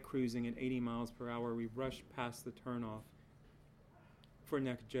 Night cruising at 80 miles per hour, we rush past the turnoff for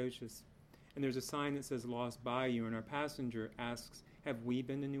Nacogdoches. And there's a sign that says Lost Bayou, and our passenger asks, have we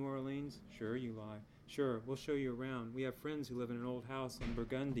been to New Orleans? Sure, you lie. Sure, we'll show you around. We have friends who live in an old house on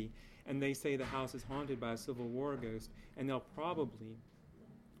Burgundy, and they say the house is haunted by a Civil War ghost, and they'll probably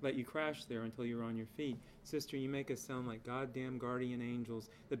let you crash there until you're on your feet. Sister, you make us sound like goddamn guardian angels,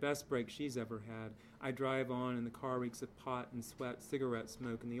 the best break she's ever had. I drive on, and the car reeks of pot and sweat, cigarette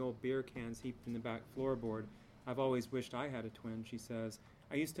smoke, and the old beer cans heaped in the back floorboard. I've always wished I had a twin, she says.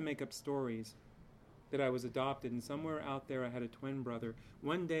 I used to make up stories that I was adopted, and somewhere out there I had a twin brother.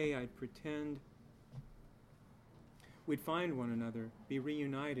 One day I'd pretend we'd find one another, be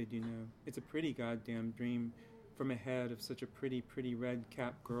reunited, you know. It's a pretty goddamn dream from a head of such a pretty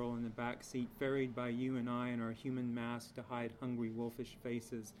red-capped girl in the back seat, ferried by you and I in our human mask to hide hungry, wolfish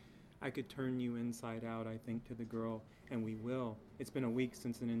faces. I could turn you inside out, I think, to the girl, and we will. It's been a week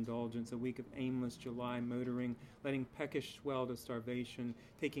since an indulgence, a week of aimless July motoring, letting peckish swell to starvation,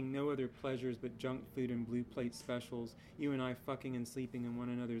 taking no other pleasures but junk food and blue plate specials, you and I fucking and sleeping in one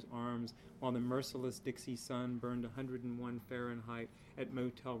another's arms, while the merciless Dixie sun burned 101 Fahrenheit at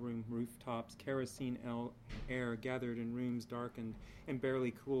motel room rooftops, kerosene air gathered in rooms darkened and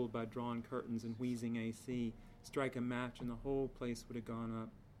barely cooled by drawn curtains and wheezing AC. Strike a match and the whole place would have gone up.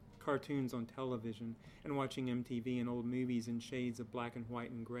 Cartoons on television, and watching MTV and old movies in shades of black and white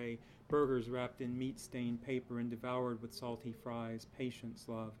and gray, burgers wrapped in meat-stained paper and devoured with salty fries. Patience,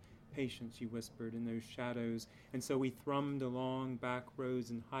 love, patience, you whispered in those shadows. And so we thrummed along back roads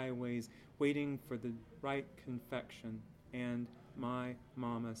and highways, waiting for the right confection. And my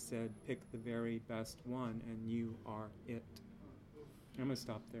mama said, pick the very best one, and you are it. I'm going to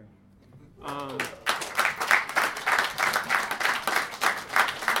stop there.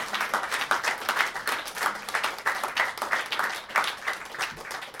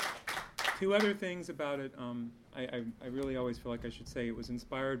 Two other things about it. I really always feel like I should say it was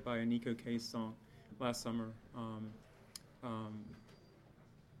inspired by a Nico Case song last summer,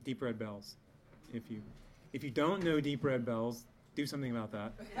 Deep Red Bells. If you don't know Deep Red Bells, do something about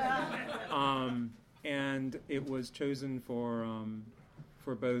that. And it was chosen for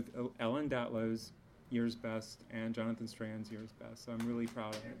both Ellen Datlow's Year's Best and Jonathan Strand's Year's Best. So I'm really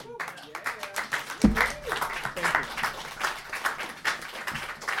proud of him. Thank you.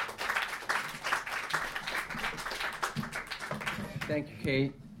 Thank you,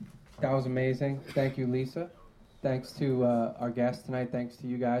 Kate. That was amazing. Thank you, Lisa. Thanks to our guests tonight. Thanks to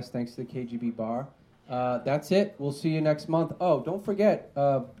you guys. Thanks to the KGB Bar. That's it. We'll see you next month. Oh, don't forget,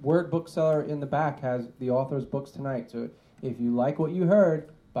 Word Bookseller in the back has the author's books tonight. So if you like what you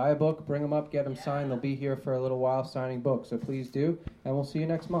heard, buy a book, bring them up, get them signed. They'll be here for a little while signing books. So please do. And we'll see you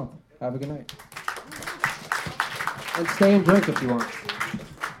next month. Have a good night. And stay and drink if you want.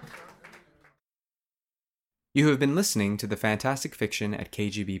 You have been listening to the Fantastic Fiction at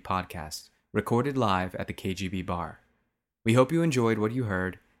KGB podcast, recorded live at the KGB Bar. We hope you enjoyed what you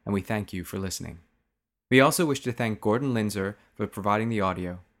heard, and we thank you for listening. We also wish to thank Gordon Linzer for providing the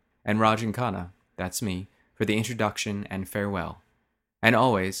audio, and Rajan Khanna, that's me, for the introduction and farewell. And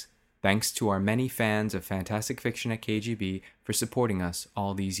always, thanks to our many fans of Fantastic Fiction at KGB for supporting us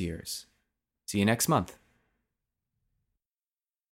all these years. See you next month.